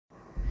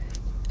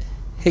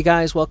Hey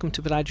guys, welcome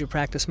to Podiatry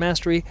Practice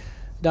Mastery.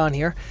 Don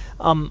here.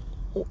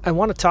 I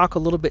want to talk a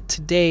little bit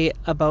today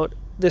about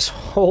this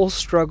whole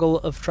struggle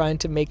of trying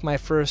to make my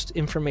first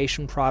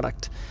information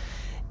product.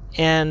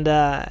 And,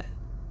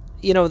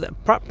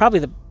 probably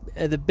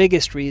the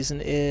biggest reason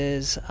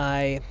is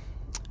I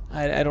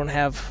don't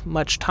have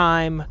much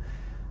time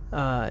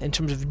in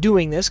terms of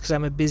doing this because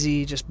I'm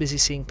busy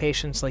seeing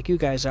patients like you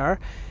guys are.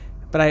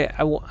 But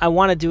I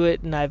want to do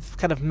it, and I've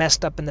kind of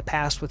messed up in the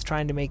past with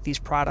trying to make these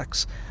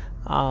products.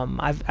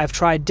 I've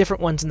tried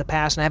different ones in the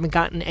past, and I haven't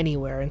gotten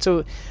anywhere. And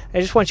so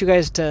I just want you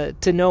guys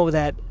to know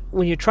that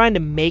when you're trying to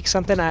make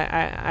something,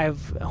 I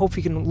hope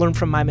you can learn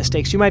from my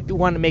mistakes. You might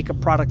want to make a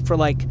product for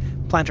like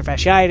plantar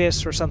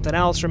fasciitis or something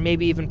else, or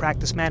maybe even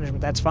practice management.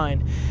 That's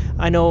fine.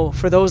 I know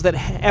for those that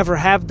ever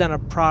have done a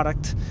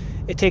product,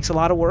 it takes a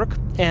lot of work,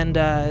 and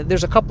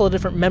there's a couple of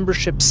different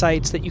membership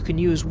sites that you can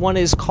use. One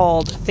is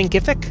called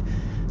Thinkific.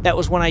 That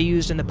was one I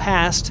used in the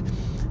past.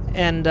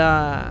 And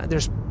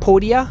there's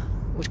Podia,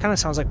 which kind of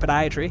sounds like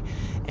podiatry,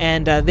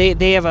 and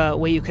they have a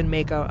way you can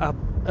make a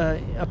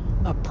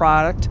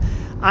product.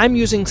 I'm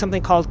using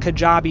something called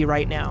Kajabi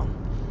right now.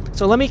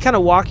 So let me kind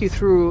of walk you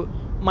through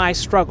my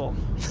struggle.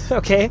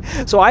 Okay,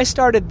 so I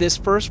started this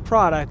first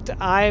product,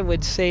 I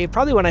would say,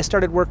 probably when I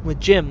started working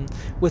with Jim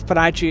with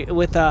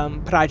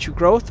Podiatry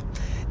Growth.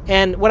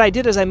 And what I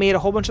did is I made a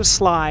whole bunch of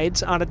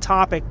slides on a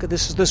topic.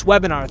 This is this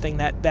webinar thing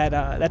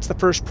that's the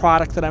first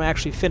product that I'm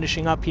actually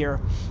finishing up here.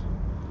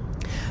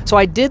 So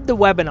I did the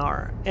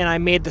webinar, and I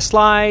made the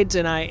slides,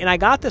 and I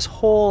got this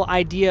whole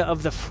idea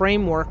of the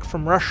framework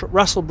from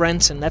Russell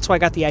Brunson. That's what I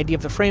got the idea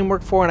of the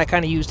framework for, and I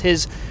kind of used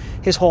his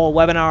whole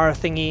webinar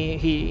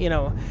thingy.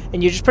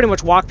 And you just pretty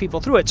much walk people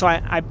through it. So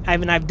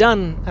I've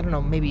done, I don't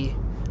know, maybe,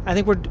 I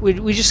think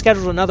we just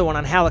scheduled another one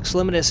on hallux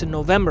limitus in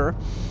November,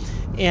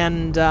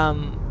 and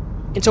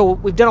so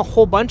we've done a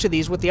whole bunch of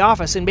these with the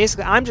office, and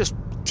basically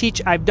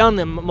I've done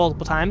them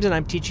multiple times, and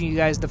I'm teaching you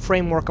guys the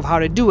framework of how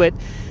to do it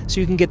so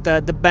you can get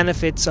the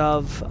benefits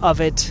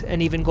of it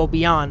and even go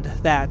beyond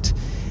that.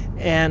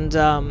 And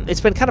it's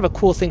been kind of a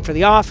cool thing for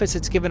the office.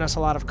 It's given us a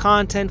lot of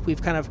content.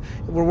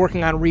 We're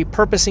working on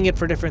repurposing it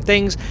for different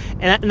things,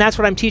 and that's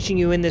what I'm teaching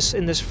you in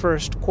this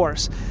first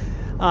course.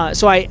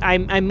 So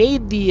I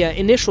made the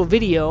initial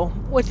video.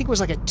 I think it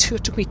was it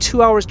took me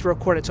 2 hours to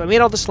record it. So I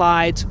made all the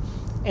slides,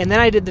 and then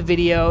I did the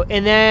video,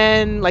 and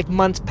then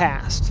months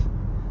passed.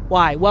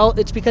 Why? Well,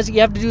 it's because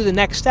you have to do the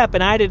next step,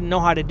 and I didn't know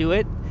how to do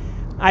it.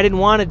 I didn't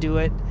want to do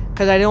it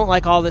because I don't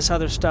like all this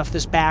other stuff,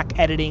 this back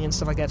editing and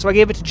stuff like that. So I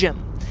gave it to Jim,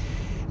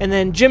 and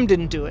then Jim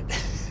didn't do it.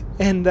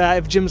 And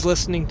if Jim's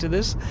listening to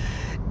this,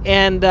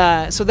 and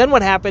so then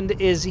what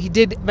happened is he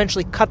did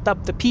eventually cut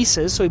up the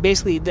pieces. So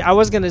I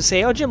was going to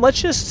say, oh, Jim,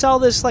 let's just sell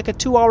this like a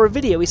 2-hour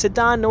video. He said,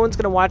 Don, no one's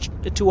going to watch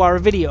a 2-hour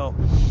video,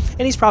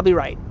 and he's probably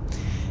right.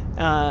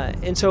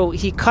 And so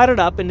he cut it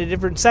up into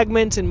different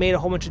segments and made a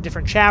whole bunch of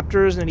different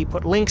chapters, and then he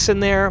put links in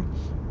there,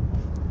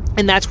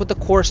 and that's what the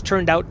course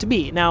turned out to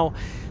be. Now,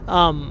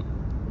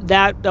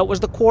 that was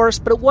the course,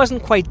 but it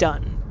wasn't quite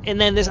done. And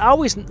then this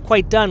always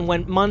quite done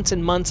when months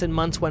and months and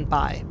months went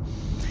by.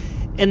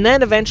 And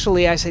then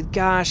eventually I said,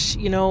 gosh,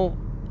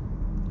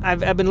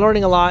 I've been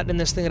learning a lot in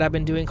this thing that I've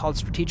been doing called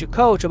Strategic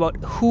Coach about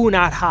who,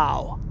 not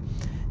how.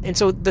 And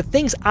so the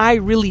things I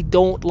really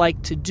don't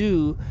like to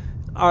do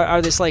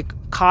are this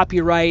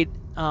copyright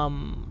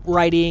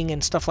writing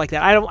and stuff like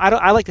that.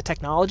 I like the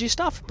technology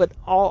stuff, but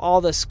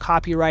all this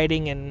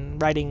copywriting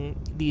and writing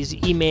these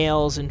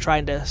emails and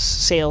trying to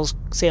sales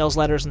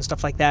letters and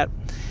stuff like that.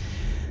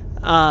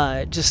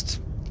 I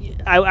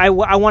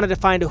wanted to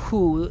find a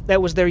who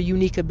that was their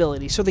unique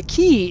ability. So the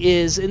key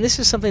is, and this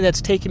is something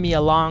that's taken me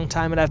a long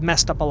time and I've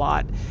messed up a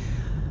lot.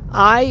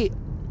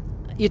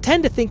 You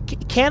tend to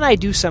think, can I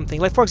do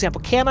something? Like, for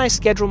example, can I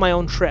schedule my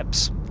own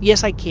trips?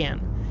 Yes, I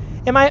can.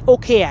 Am I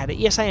okay at it?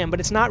 Yes, I am,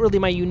 but it's not really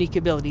my unique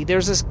ability.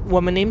 There's this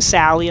woman named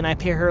Sally, and I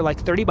pay her like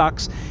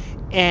 $30,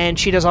 and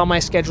she does all my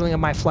scheduling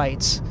of my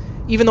flights.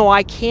 Even though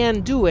I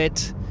can do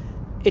it,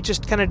 it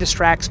just kind of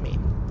distracts me,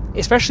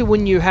 especially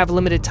when you have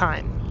limited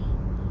time.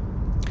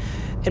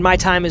 And my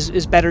time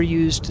is better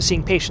used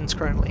seeing patients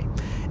currently.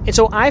 And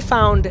so I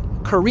found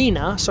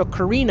Karina. So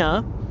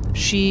Karina,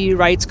 she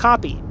writes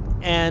copy.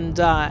 And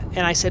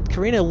I said,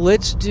 Karina,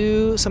 let's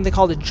do something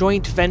called a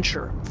joint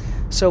venture.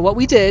 So what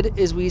we did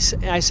is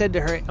I said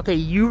to her, okay,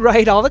 you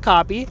write all the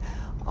copy,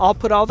 I'll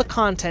put all the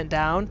content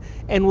down,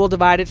 and we'll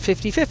divide it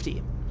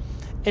 50-50.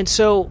 And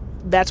so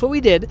that's what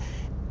we did.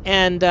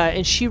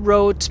 And she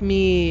wrote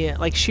me,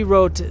 if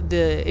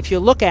you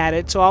look at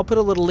it, so I'll put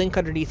a little link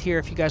underneath here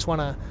if you guys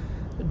want to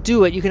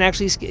do it. You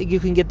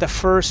can get the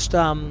first,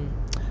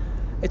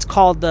 it's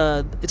called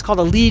a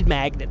lead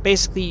magnet.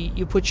 Basically,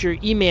 you put your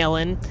email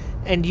in,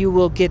 and you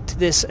will get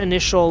this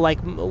initial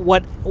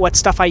what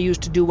stuff I use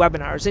to do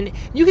webinars. And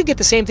you could get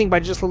the same thing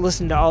by just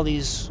listening to all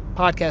these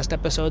podcast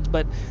episodes,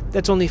 but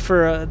that's only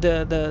for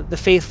the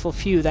faithful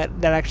few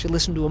that actually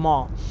listen to them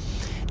all.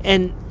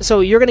 And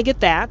so you're going to get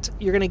that.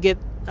 You're going to get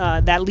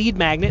that lead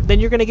magnet. Then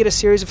you're going to get a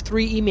series of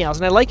 3 emails,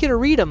 and I'd like you to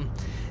read them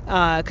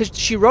because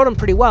she wrote them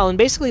pretty well. And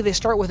basically, they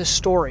start with a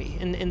story.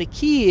 And the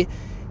key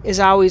is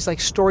always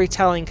like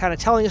storytelling, kind of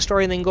telling a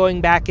story and then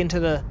going back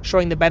into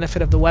showing the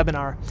benefit of the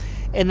webinar.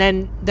 And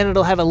then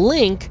it'll have a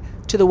link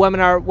to the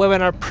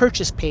webinar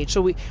purchase page.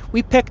 So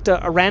we picked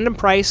a random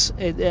price.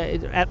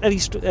 At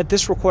least at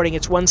this recording,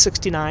 it's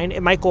 $169.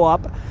 It might go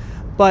up,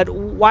 but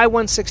why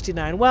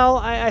 $169? Well,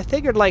 I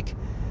figured, like,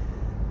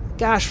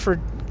 gosh, for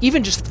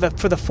even just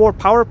for the 4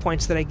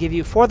 PowerPoints that I give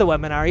you for the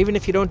webinar, even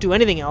if you don't do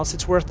anything else,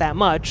 it's worth that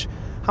much.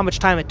 How much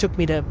time it took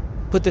me to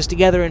put this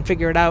together and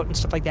figure it out and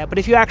stuff like that. But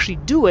if you actually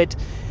do it,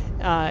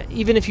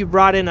 even if you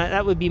brought in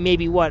that would be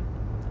maybe what,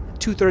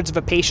 2/3 of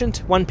a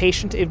patient, one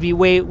patient, it'd be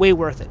way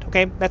worth it.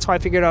 Okay, that's how I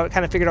figured out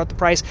the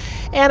price.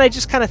 And I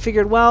just kind of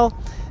figured, well,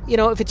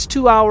 if it's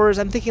 2 hours,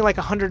 I'm thinking like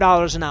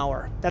 $100 an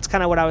hour. That's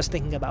kind of what I was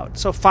thinking about.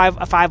 So a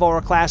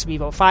 5-hour class would be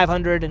about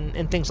 $500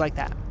 and things like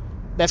that.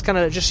 That's kind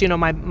of just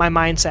my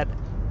mindset.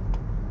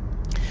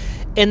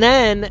 And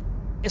then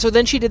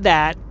she did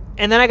that,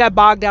 and then I got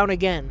bogged down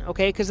again.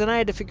 Okay, because then I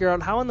had to figure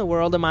out, how in the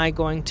world am I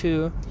going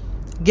to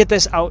get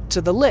this out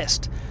to the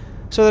list?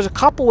 So there's a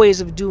couple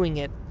ways of doing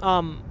it.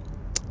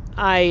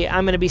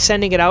 I'm going to be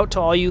sending it out to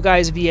all you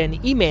guys via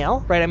an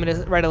email, right? I'm going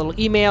to write a little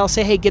email,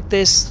 say, hey, get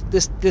this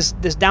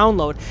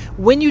download.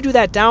 When you do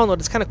that download,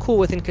 it's kind of cool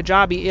within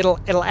Kajabi.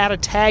 It'll add a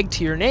tag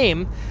to your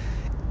name,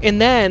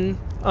 and then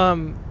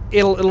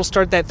it'll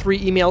start that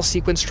 3 email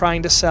sequence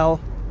trying to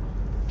sell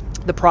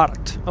the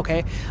product.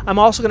 Okay. I'm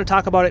also going to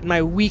talk about it in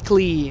my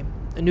weekly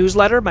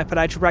newsletter, my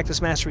Podiatry Practice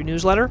Mastery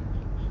newsletter.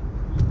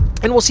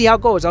 And we'll see how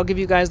it goes. I'll give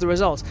you guys the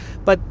results.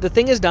 But the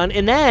thing is done,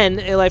 and then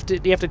you have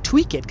to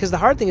tweak it, because the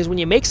hard thing is when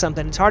you make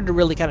something, it's hard to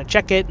really kind of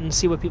check it and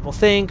see what people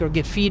think or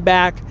get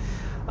feedback.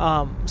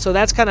 So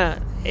that's kind of,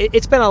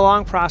 it's been a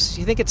long process.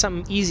 You think it's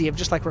something easy of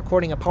just like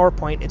recording a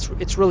PowerPoint.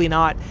 It's really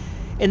not.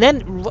 And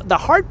then the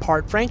hard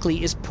part,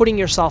 frankly, is putting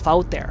yourself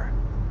out there.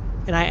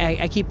 And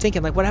I keep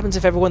thinking, like, what happens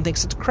if everyone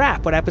thinks it's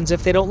crap? What happens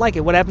if they don't like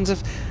it? What happens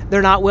if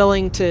they're not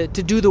willing to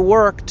do the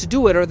work to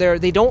do it, or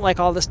they don't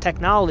like all this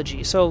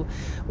technology? So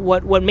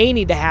what may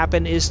need to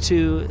happen is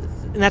and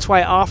that's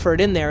why I offer it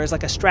in there as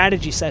like a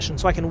strategy session,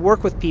 so I can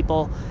work with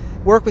people,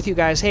 work with you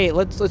guys. Hey,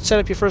 let's set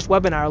up your first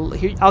webinar.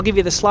 Here, I'll give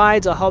you the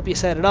slides. I'll help you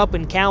set it up,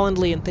 and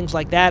Calendly and things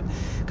like that,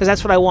 because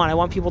that's what I want. I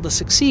want people to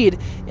succeed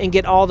and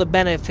get all the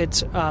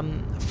benefits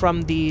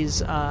from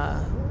these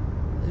webinars.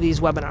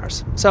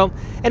 So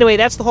anyway,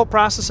 that's the whole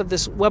process of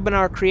this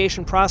webinar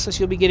creation process.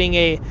 You'll be getting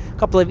a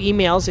couple of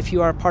emails if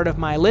you are part of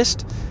my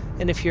list.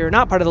 And if you're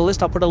not part of the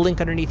list, I'll put a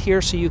link underneath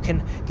here so you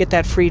can get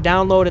that free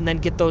download and then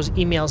get those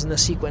emails in the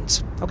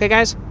sequence. Okay,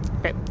 guys?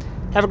 Okay.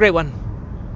 Have a great one.